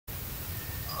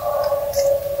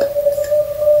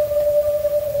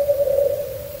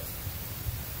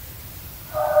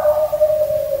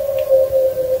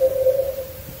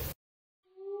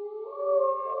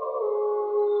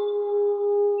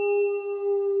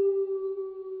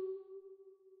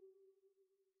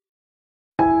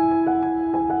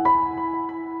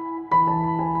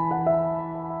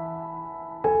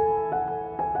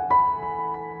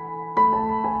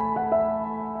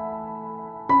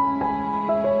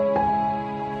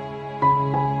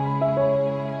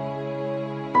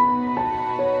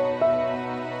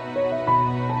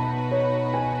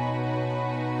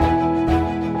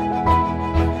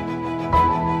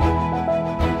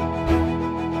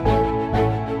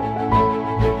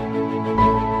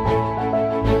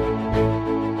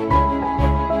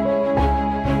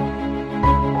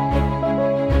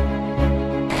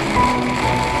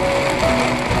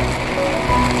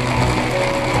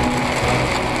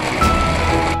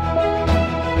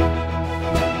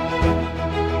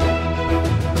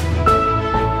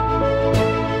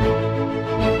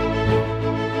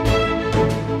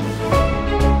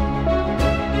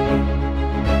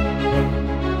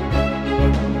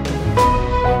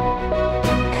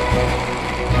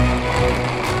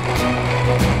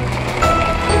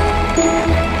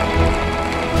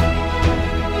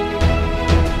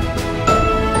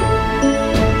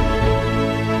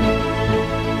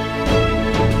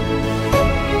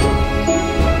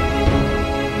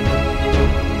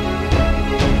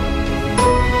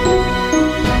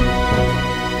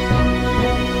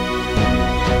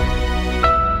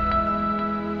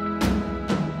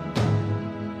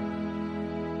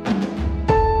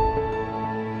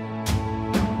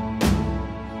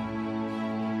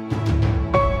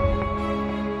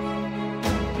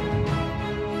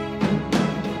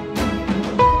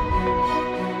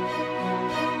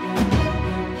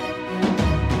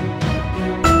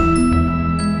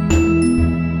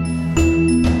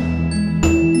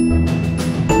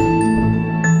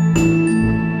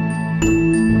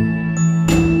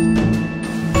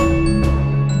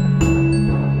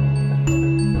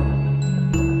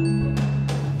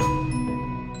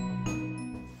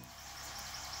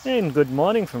And good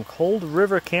morning from Cold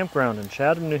River Campground in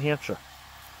Chatham, New Hampshire.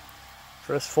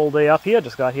 First full day up here,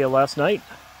 just got here last night.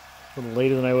 A little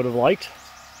later than I would have liked.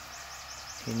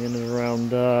 Came in at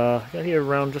around, got here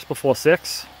around just before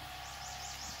 6.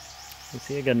 You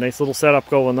see, I got a nice little setup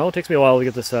going though. It takes me a while to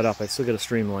get this set up. I still got to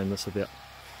streamline this a bit.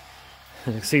 As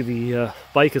you can see, the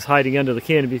bike is hiding under the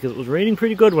canopy because it was raining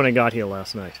pretty good when I got here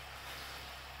last night.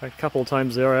 In fact, a couple of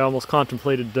times there I almost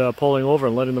contemplated pulling over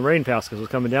and letting the rain pass because it was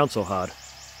coming down so hard.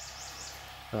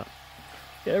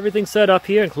 Yeah, everything's set up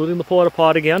here, including the porta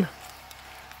pot again.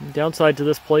 The downside to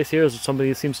this place here is that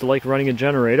somebody seems to like running a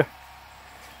generator.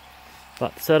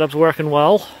 But the setup's working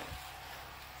well.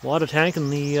 Water tank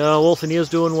and the Wolfeneer's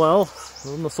doing well.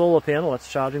 And the solar panel,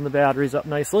 that's charging the batteries up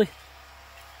nicely.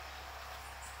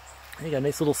 You got a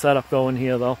nice little setup going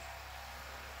here though.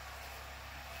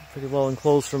 Pretty well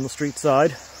enclosed from the street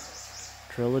side.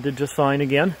 Trailer did just fine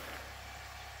again.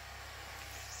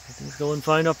 Everything's going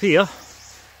fine up here.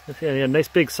 Yeah, a nice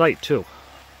big site too.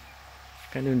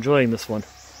 Kind of enjoying this one.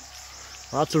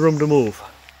 Lots of room to move.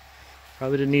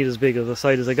 Probably didn't need as big of a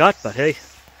site as I got, but hey,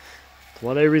 it's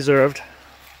what I reserved.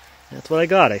 That's what I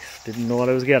got. I didn't know what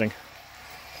I was getting.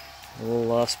 A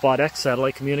little Spot X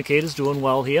satellite communicators doing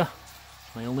well here.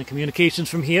 My only communications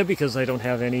from here because I don't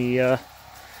have any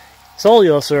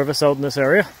cellular service out in this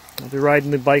area. I'll be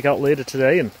riding the bike out later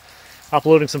today and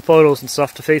uploading some photos and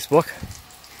stuff to Facebook.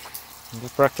 I'll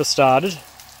get breakfast started.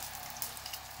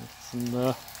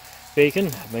 Some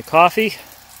bacon, my coffee,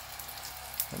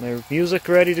 got my music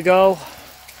ready to go.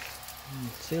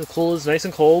 See, the pool is nice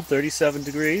and cold, 37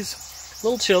 degrees. A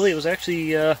little chilly. It was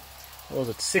actually, what was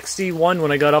it, 61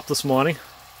 when I got up this morning.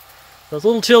 So it's a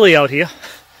little chilly out here,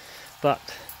 but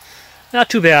not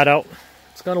too bad out.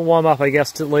 It's going to warm up, I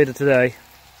guess, later today.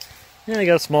 And I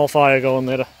got a small fire going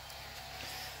there to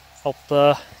help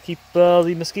keep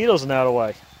the mosquitoes and that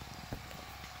away.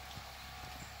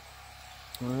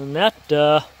 And that,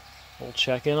 we'll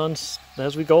check in on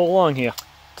as we go along here.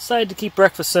 Decided to keep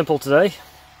breakfast simple today.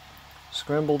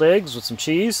 Scrambled eggs with some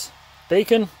cheese,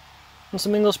 bacon, and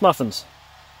some English muffins.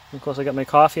 And of course I got my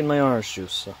coffee and my orange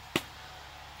juice, so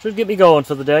should get me going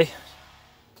for the day.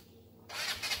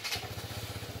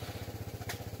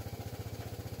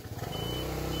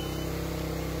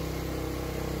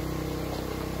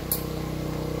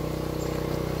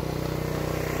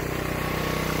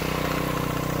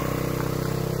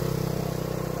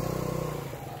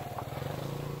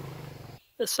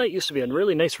 This site used to be a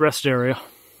really nice rest area.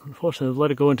 Unfortunately, they've let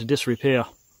it go into disrepair.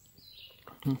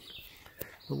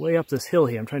 We're way up this hill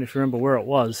here. I'm trying to remember where it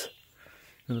was.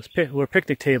 And there were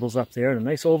picnic tables up there and a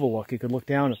nice overlook. You could look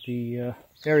down at the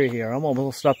area here. I'm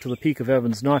almost up to the peak of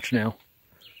Evans Notch now.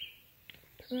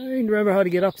 Trying to remember how to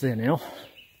get up there now.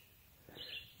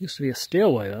 Used to be a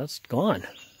stairway. That's gone.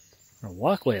 Or a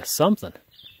walkway or something.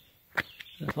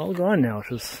 It's all gone now,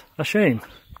 which is a shame.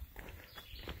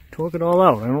 Took it all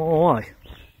out. I don't know why.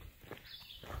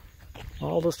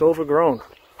 All just overgrown.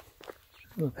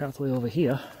 The pathway over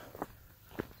here.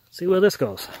 Let's see where this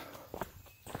goes.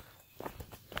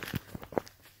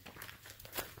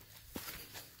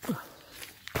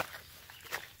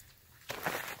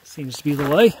 Seems to be the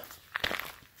way.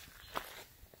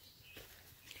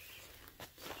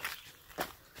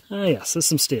 Ah yes, there's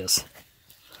some stairs.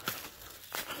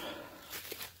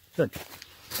 Good.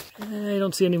 I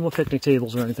don't see any more picnic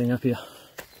tables or anything up here.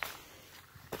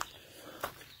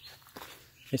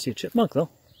 I see a chipmunk though.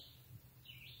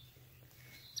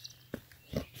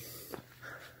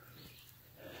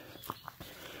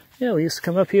 Yeah, we used to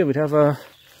come up here, we'd have a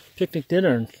picnic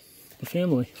dinner and the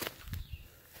family.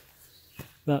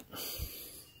 But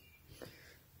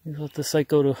we've let this site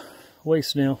go to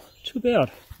waste now. Too bad.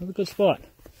 Another good spot.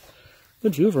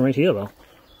 Good view from right here though.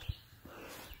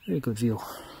 Very good view.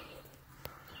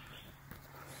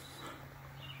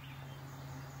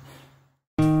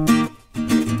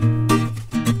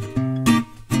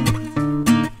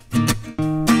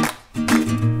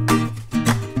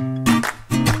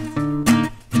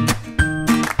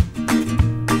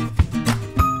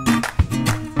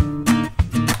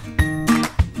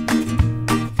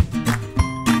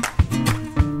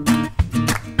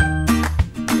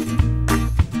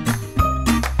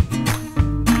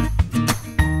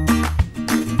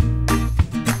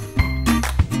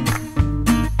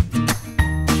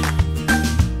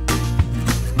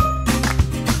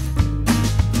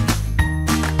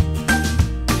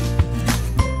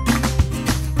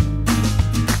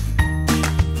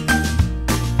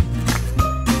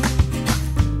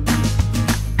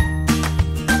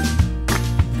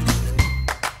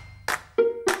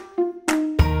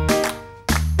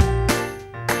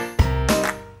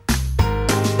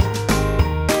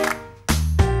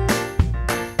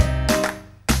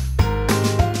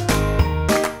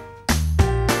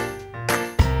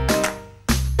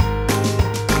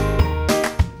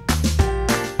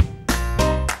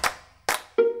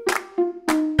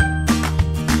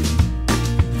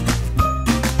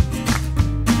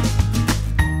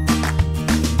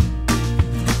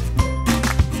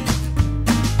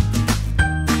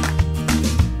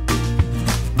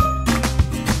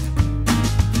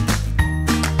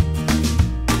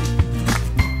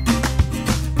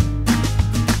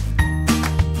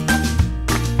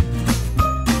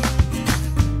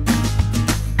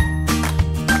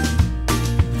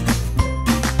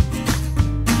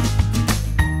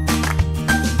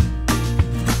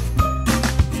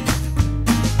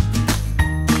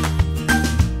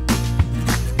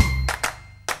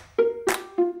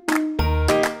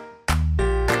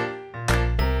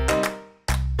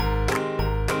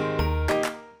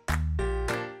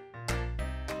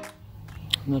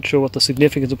 I'm not sure what the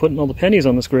significance of putting all the pennies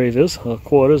on this grave is, or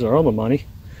quarters, or other money.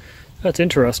 That's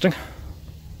interesting.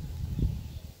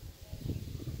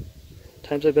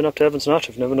 Times I've been up to Evans Notch,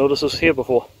 I've never noticed this here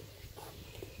before.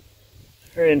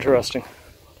 Very interesting.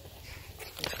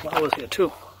 There's flowers here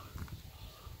too.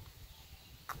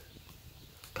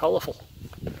 Colorful.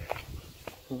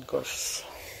 And of course,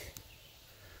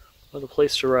 what a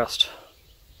place to rest.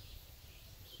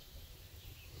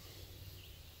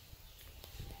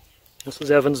 This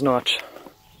is Evans Notch.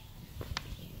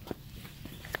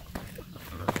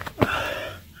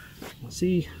 You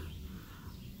see,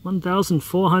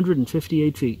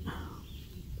 1,458 feet.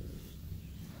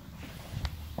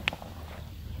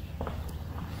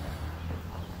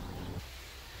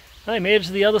 I made it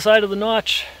to the other side of the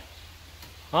notch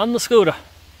on the scooter.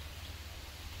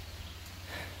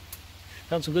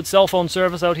 Found some good cell phone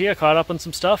service out here, caught up on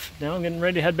some stuff. Now I'm getting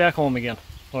ready to head back home again,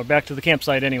 or back to the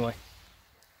campsite anyway.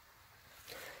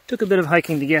 Took a bit of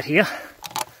hiking to get here.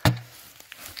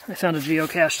 I found a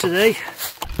geocache today.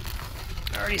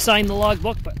 I already signed the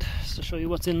logbook, but just to show you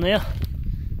what's in there.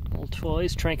 Old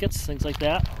toys, trinkets, things like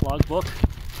that. Logbook,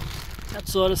 that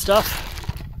sort of stuff.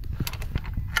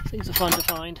 Things are fun to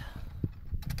find.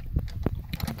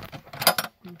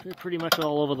 They're pretty much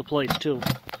all over the place too.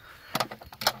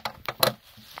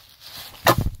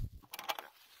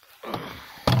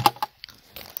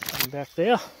 Getting back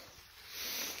there.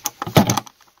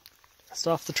 Just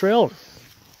off the trail.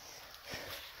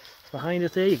 Behind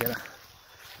it there you got a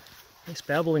nice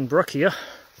babbling brook here.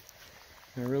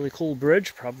 And a really cool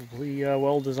bridge, probably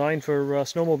well designed for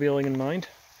snowmobiling in mind.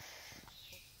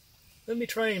 Let me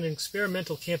try an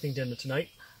experimental camping dinner tonight.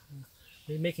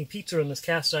 Maybe making pizza in this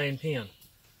cast iron pan.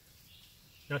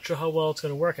 Not sure how well it's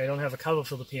going to work. I don't have a cover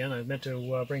for the pan. I meant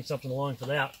to bring something along for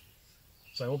that.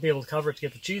 So I won't be able to cover it to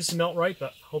get the cheese to melt right,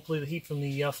 but hopefully the heat from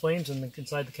the flames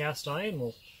inside the cast iron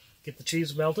will get the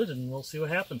cheese melted and we'll see what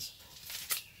happens.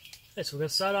 Okay, so we're going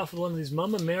to start off with one of these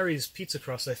Mama Mary's pizza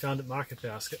crusts I found at Market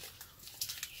Basket.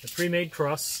 They're pre-made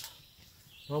crusts.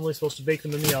 Normally supposed to bake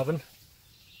them in the oven.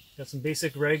 Got some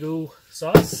basic ragu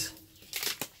sauce,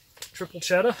 triple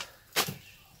cheddar,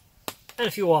 and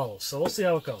a few olives. So we'll see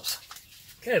how it goes.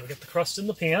 Okay, we got the crust in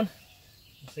the pan.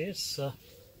 You see, it's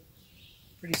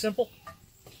pretty simple.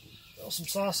 Throw some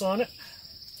sauce on it.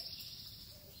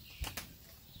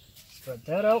 Spread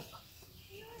that out.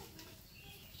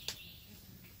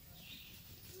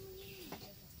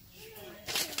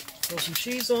 Throw some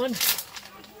cheese on.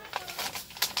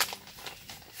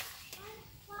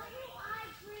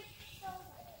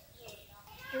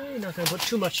 Okay, not going to put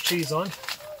too much cheese on.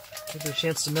 Give it a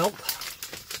chance to melt.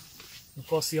 Of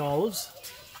course, the olives.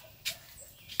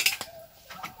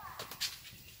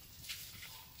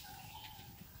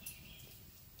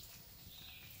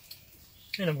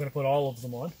 And I'm going to put all of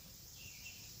them on.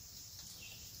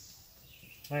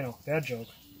 I know, bad joke.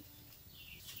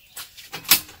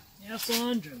 Gas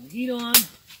on, turn the heat on. Down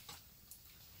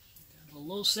to a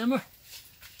low simmer.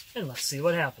 And let's see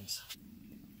what happens.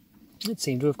 It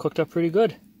seemed to have cooked up pretty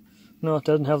good. No, it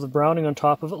doesn't have the browning on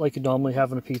top of it like you normally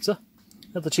have in a pizza.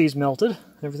 Got the cheese melted.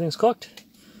 Everything's cooked.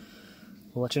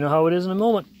 We'll let you know how it is in a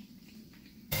moment.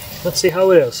 Let's see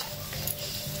how it is.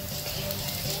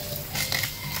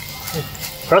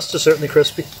 Crust is certainly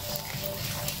crispy.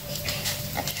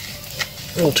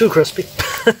 A little too crispy.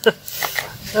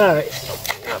 Alright,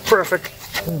 perfect.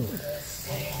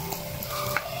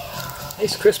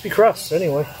 Nice crispy crust,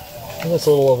 anyway. That's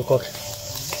a little overcooked.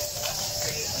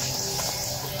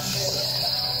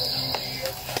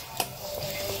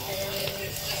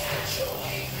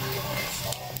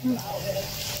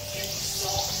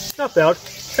 Not bad.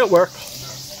 It worked.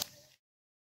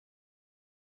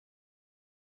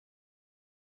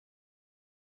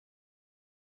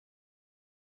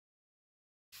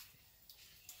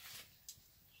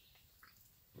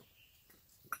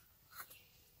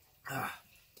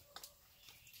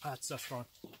 That stuff's strong.